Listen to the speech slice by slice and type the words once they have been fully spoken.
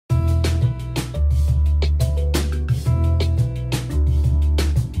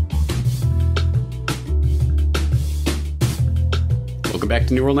back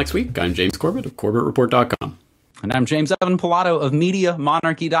to New World Next Week. I'm James Corbett of Corbettreport.com. And I'm James Evan Pilato of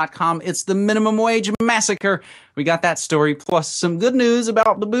MediaMonarchy.com. It's the minimum wage massacre. We got that story, plus some good news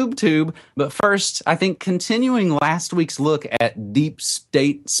about the boob tube. But first, I think continuing last week's look at deep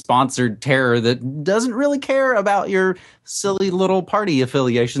state-sponsored terror that doesn't really care about your silly little party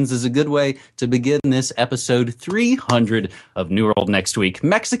affiliations is a good way to begin this episode 300 of New World Next Week.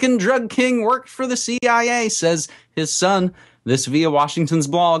 Mexican drug king worked for the CIA, says his son. This via Washington's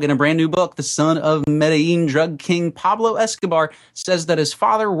blog. In a brand new book, the son of Medellin drug king Pablo Escobar says that his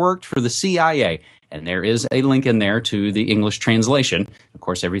father worked for the CIA. And there is a link in there to the English translation. Of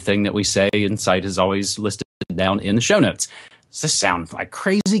course, everything that we say and cite is always listed down in the show notes. Does this sound like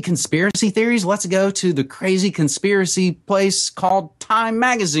crazy conspiracy theories? Let's go to the crazy conspiracy place called Time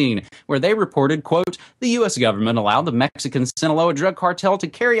Magazine, where they reported, quote, the U.S. government allowed the Mexican Sinaloa drug cartel to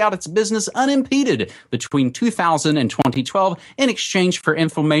carry out its business unimpeded between 2000 and 2012 in exchange for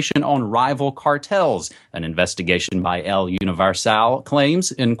information on rival cartels. An investigation by El Universal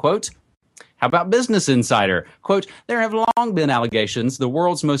claims, end quote. How about Business Insider? Quote, there have long been allegations the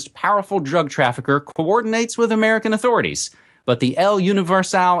world's most powerful drug trafficker coordinates with American authorities. But the El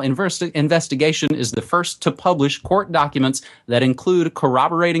Universal investigation is the first to publish court documents that include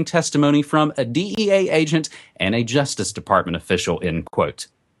corroborating testimony from a DEA agent and a Justice Department official, end quote.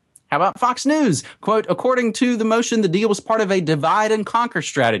 How about Fox News? Quote, according to the motion, the deal was part of a divide and conquer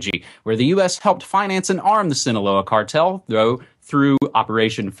strategy where the U.S. helped finance and arm the Sinaloa cartel, though through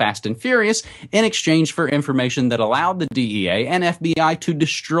Operation Fast and Furious, in exchange for information that allowed the DEA and FBI to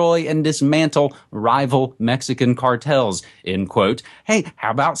destroy and dismantle rival Mexican cartels, end quote. Hey, how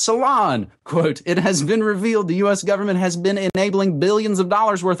about Salon? Quote, it has been revealed the U.S. government has been enabling billions of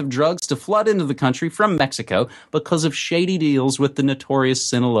dollars worth of drugs to flood into the country from Mexico because of shady deals with the notorious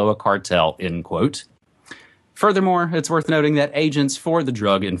Sinaloa cartel, end quote. Furthermore, it's worth noting that agents for the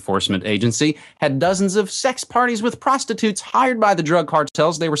Drug Enforcement Agency had dozens of sex parties with prostitutes hired by the drug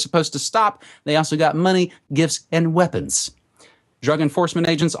cartels they were supposed to stop. They also got money, gifts, and weapons. Drug enforcement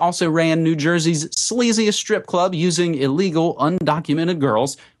agents also ran New Jersey's sleaziest strip club using illegal, undocumented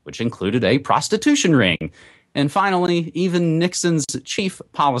girls, which included a prostitution ring. And finally, even Nixon's chief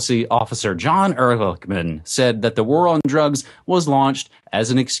policy officer, John Ehrlichman, said that the war on drugs was launched as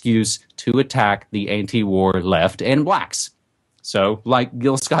an excuse to attack the anti-war left and blacks. So, like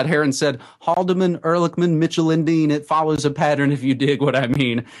Gil Scott-Heron said, Haldeman, Ehrlichman, Mitchell, and Dean, it follows a pattern if you dig what I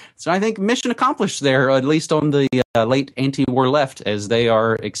mean. So I think mission accomplished there, at least on the late anti-war left, as they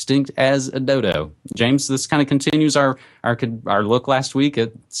are extinct as a dodo. James, this kind of continues our look last week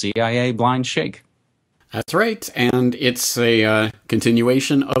at CIA blind shake. That's right, and it's a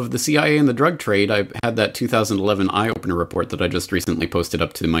continuation of the CIA and the drug trade. I had that 2011 eye-opener report that I just recently posted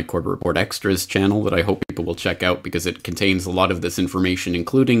up to my Corbett Report Extras channel that I hope people will check out because it contains a lot of this information,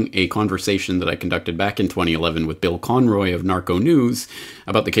 including a conversation that I conducted back in 2011 with Bill Conroy of Narco News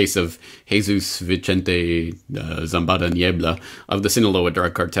about the case of Jesus Vicente Zambada Niebla of the Sinaloa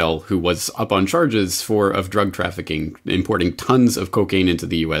drug cartel, who was up on charges of drug trafficking, importing tons of cocaine into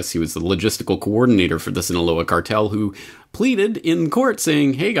the U.S. He was the logistical coordinator for the Sinaloa cartel, who pleaded in court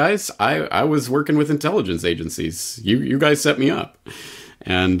saying, hey guys, I was working with intelligence agencies. You guys set me up.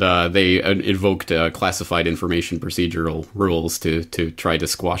 And they invoked classified information procedural rules to try to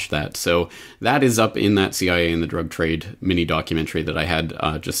squash that. So that is up in that CIA and the drug trade mini documentary that I had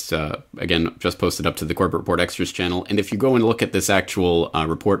just posted up to the Corbett Report Extras channel. And if you go and look at this actual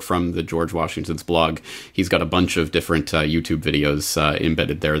report from the George Washington's blog, he's got a bunch of different YouTube videos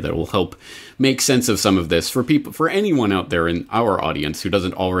embedded there that will help make sense of some of this for anyone out there in our audience who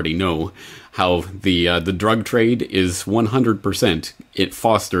doesn't already know how the drug trade is 100% it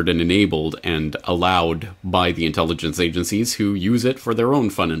fostered and enabled and allowed by the intelligence agencies who use it for their own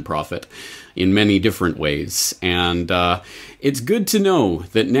fun and profit in many different ways. And it's good to know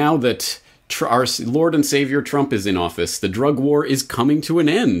that now that our Lord and Savior Trump is in office, the drug war is coming to an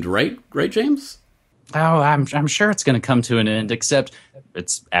end, right? Right, James? Oh, I'm sure it's going to come to an end, except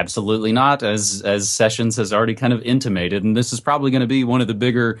it's absolutely not, as Sessions has already kind of intimated. And this is probably going to be one of the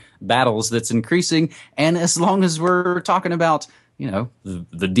bigger battles that's increasing. And as long as we're talking about, you know,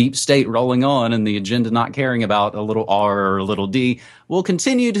 the deep state rolling on and the agenda not caring about a little R or a little D, we'll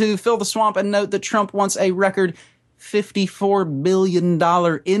continue to fill the swamp and note that Trump wants a record $54 billion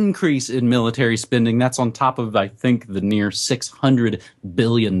increase in military spending. That's on top of, I think, the near $600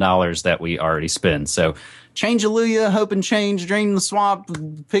 billion that we already spend. So change Alleluia, hope and change, drain the swamp,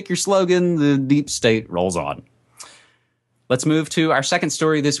 pick your slogan, the deep state rolls on. Let's move to our second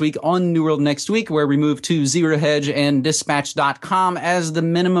story this week on New World Next Week, where we move to Zero Hedge and Dispatch.com as the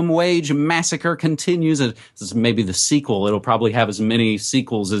minimum wage massacre continues. This is maybe the sequel. It'll probably have as many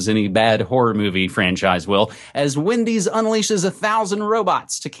sequels as any bad horror movie franchise will, as Wendy's unleashes 1,000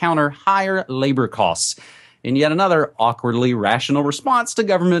 robots to counter higher labor costs. In yet another awkwardly rational response to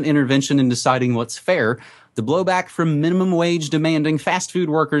government intervention in deciding what's fair, the blowback from minimum wage demanding fast food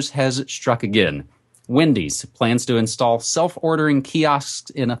workers has struck again. Wendy's plans to install self-ordering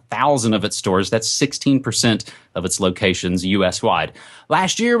kiosks in 1,000 of its stores. That's 16% of its locations U.S.-wide.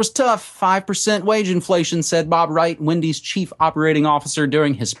 Last year was tough. 5% wage inflation, said Bob Wright, Wendy's chief operating officer,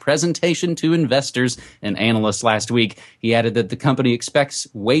 during his presentation to investors and analysts last week. He added that the company expects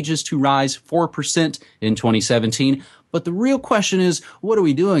wages to rise 4% in 2017. But the real question is, what are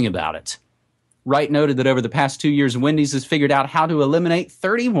we doing about it? Wright noted that over the past 2 years, Wendy's has figured out how to eliminate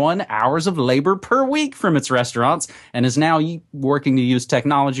 31 hours of labor per week from its restaurants and is now working to use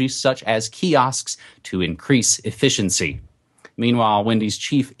technology such as kiosks to increase efficiency. Meanwhile, Wendy's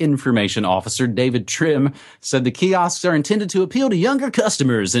chief information officer, David Trim, said the kiosks are intended to appeal to younger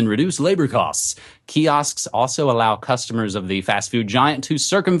customers and reduce labor costs. Kiosks also allow customers of the fast food giant to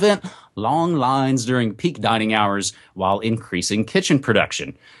circumvent long lines during peak dining hours while increasing kitchen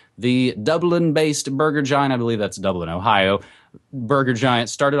production. The Dublin-based burger giant, I believe that's Dublin, Ohio, burger giant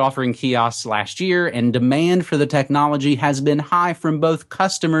started offering kiosks last year, and demand for the technology has been high from both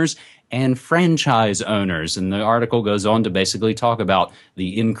customers and franchise owners. And the article goes on to basically talk about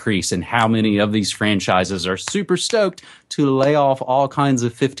the increase and how many of these franchises are super stoked to lay off all kinds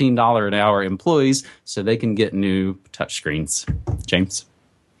of $15 an hour employees so they can get new touchscreens. James?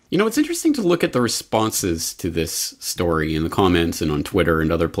 You know, it's interesting to look at the responses to this story in the comments and on Twitter and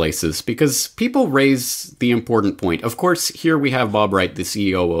other places, because people raise the important point. Of course, here we have Bob Wright, the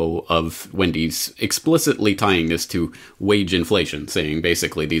COO of Wendy's, explicitly tying this to wage inflation, saying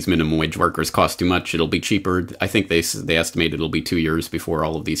basically these minimum wage workers cost too much, it'll be cheaper. I think they estimate it'll be 2 years before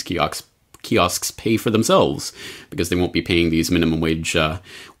all of these kiosks pay for themselves, because they won't be paying these minimum wage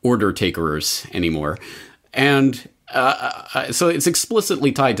order takers anymore. And so it's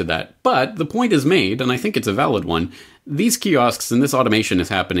explicitly tied to that. But the point is made, and I think it's a valid one, these kiosks and this automation is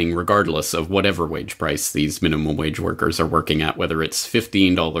happening regardless of whatever wage price these minimum wage workers are working at, whether it's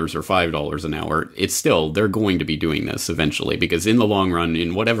 $15 or $5 an hour. It's still, they're going to be doing this eventually, because in the long run,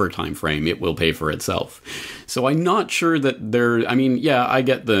 in whatever time frame, it will pay for itself. So I'm not sure that I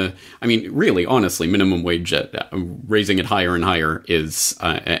get really, honestly, minimum wage, raising it higher and higher is,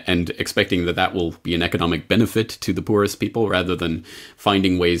 and expecting that will be an economic benefit to the poorest people rather than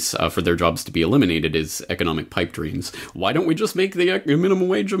finding ways for their jobs to be eliminated is economic pipe dreams. Why don't we just make the minimum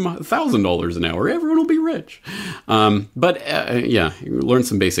wage $1,000 an hour? Everyone will be rich. Learn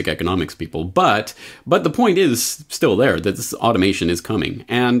some basic economics, people. But the point is still there, that this automation is coming.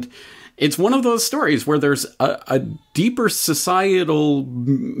 And it's one of those stories where there's a deeper societal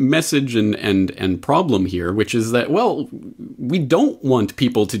message and problem here, which is that, well, we don't want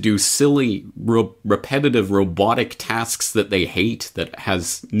people to do silly, repetitive, robotic tasks that they hate, that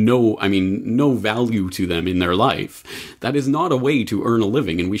has no value to them in their life. That is not a way to earn a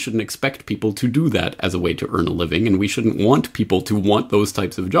living, and we shouldn't expect people to do that as a way to earn a living, and we shouldn't want people to want those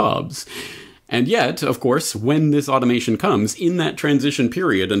types of jobs. And yet, of course, when this automation comes, in that transition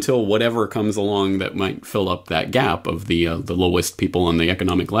period until whatever comes along that might fill up that gap of the lowest people on the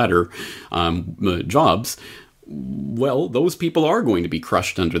economic ladder jobs, well, those people are going to be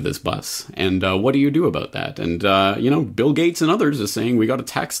crushed under this bus. And what do you do about that? And, Bill Gates and others are saying we got to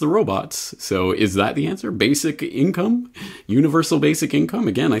tax the robots. So is that the answer? Basic income? Universal basic income?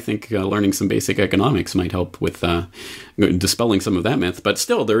 Again, I think learning some basic economics might help with dispelling some of that myth. But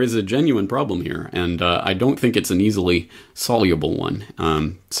still, there is a genuine problem here. And I don't think it's an easily soluble one.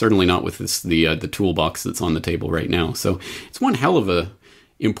 Certainly not with the toolbox that's on the table right now. So it's one hell of a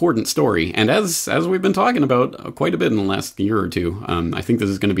important story, and as we've been talking about quite a bit in the last year or two, I think this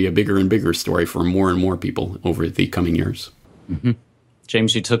is going to be a bigger and bigger story for more and more people over the coming years. Mm-hmm.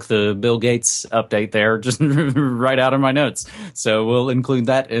 James, you took the Bill Gates update there just right out of my notes, so we'll include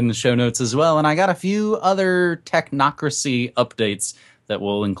that in the show notes as well. And I got a few other technocracy updates that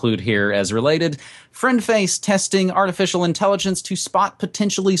we'll include here as related. FriendFace testing artificial intelligence to spot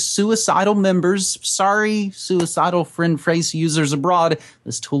potentially suicidal members. Sorry, suicidal FriendFace users abroad.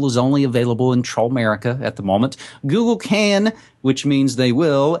 This tool is only available in Trollmerica at the moment. Google can, which means they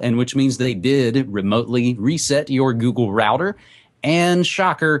will, and which means they did remotely reset your Google router. And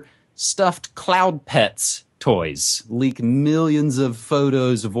shocker, stuffed CloudPets toys leak millions of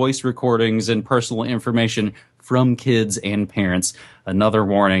photos, voice recordings, and personal information from kids and parents. Another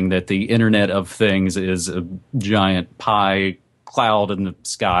warning that the Internet of Things is a giant pie cloud in the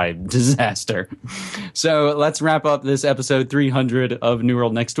sky disaster. So let's wrap up this episode 300 of New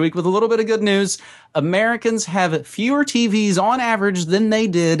World Next Week with a little bit of good news. Americans have fewer TVs on average than they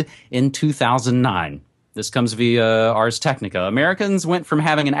did in 2009. This comes via Ars Technica. Americans went from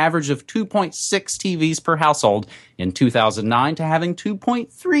having an average of 2.6 TVs per household in 2009 to having 2.3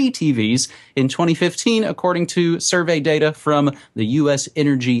 TVs in 2015, according to survey data from the U.S.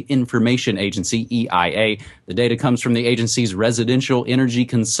 Energy Information Agency, EIA. The data comes from the agency's Residential Energy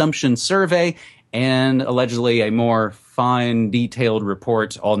Consumption Survey, and allegedly a more fine, detailed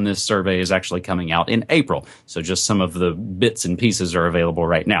report on this survey is actually coming out in April. So just some of the bits and pieces are available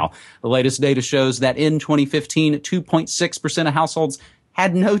right now. The latest data shows that in 2015, 2.6% of households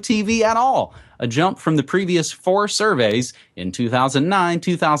had no TV at all, a jump from the previous 4 surveys in 2009,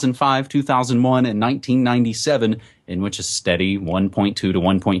 2005, 2001, and 1997, in which a steady 1.2 to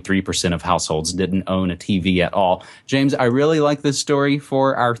 1.3% of households didn't own a TV at all. James, I really like this story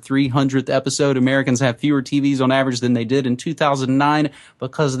for our 300th episode. Americans have fewer TVs on average than they did in 2009,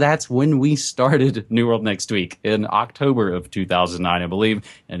 because that's when we started New World Next Week, in October of 2009, I believe.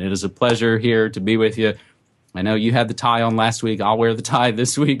 And it is a pleasure here to be with you. I know you had the tie on last week. I'll wear the tie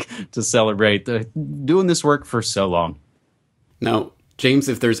this week to celebrate doing this work for so long. Now, James,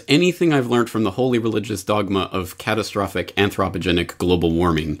 if there's anything I've learned from the holy religious dogma of catastrophic anthropogenic global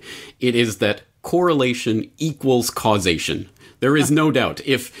warming, it is that correlation equals causation. There is no doubt.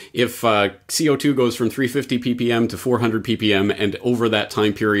 If CO2 goes from 350 ppm to 400 ppm, and over that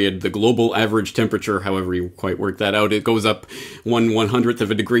time period, the global average temperature, however you quite work that out, it goes up 1/100th of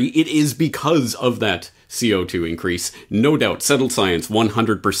a degree, it is because of that CO2 increase. No doubt. Settled science,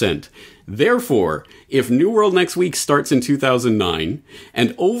 100%. Therefore, if New World Next Week starts in 2009,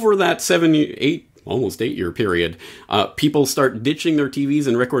 and over that almost 8 year period, people start ditching their TVs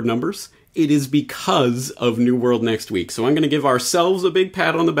in record numbers, it is because of New World Next Week. So I'm going to give ourselves a big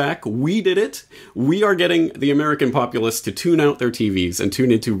pat on the back. We did it. We are getting the American populace to tune out their TVs and tune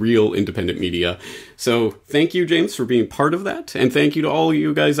into real independent media. So thank you, James, for being part of that. And thank you to all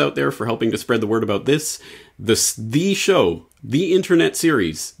you guys out there for helping to spread the word about the show, the internet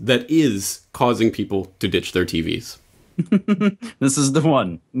series that is causing people to ditch their TVs. This is the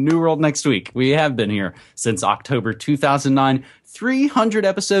one. New World Next Week. We have been here since October 2009. 300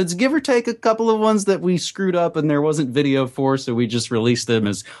 episodes, give or take a couple of ones that we screwed up and there wasn't video for, so we just released them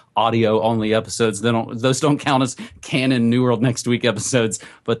as audio-only episodes. Those don't count as canon New World Next Week episodes,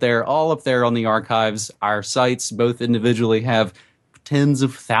 but they're all up there on the archives. Our sites, both individually, have tens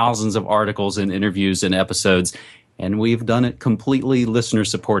of thousands of articles and interviews and episodes, and we've done it completely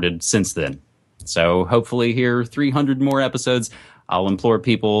listener-supported since then. So hopefully here, 300 more episodes. I'll implore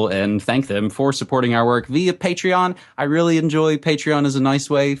people and thank them for supporting our work via Patreon. I really enjoy Patreon as a nice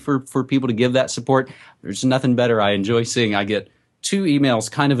way for people to give that support. There's nothing better. I enjoy seeing I get 2 emails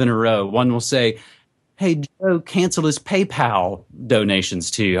kind of in a row. One will say, "Hey, Joe canceled his PayPal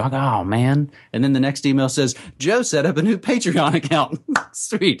donations to you." I go, "Oh, man." And then the next email says, "Joe set up a new Patreon account."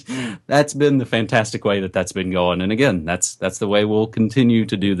 Sweet. That's been the fantastic way that's been going. And again, that's the way we'll continue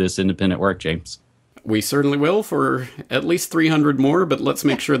to do this independent work, James. We certainly will for at least 300 more, but let's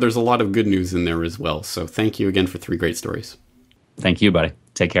make sure there's a lot of good news in there as well. So thank you again for 3 great stories. Thank you, buddy.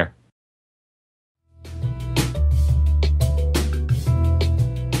 Take care.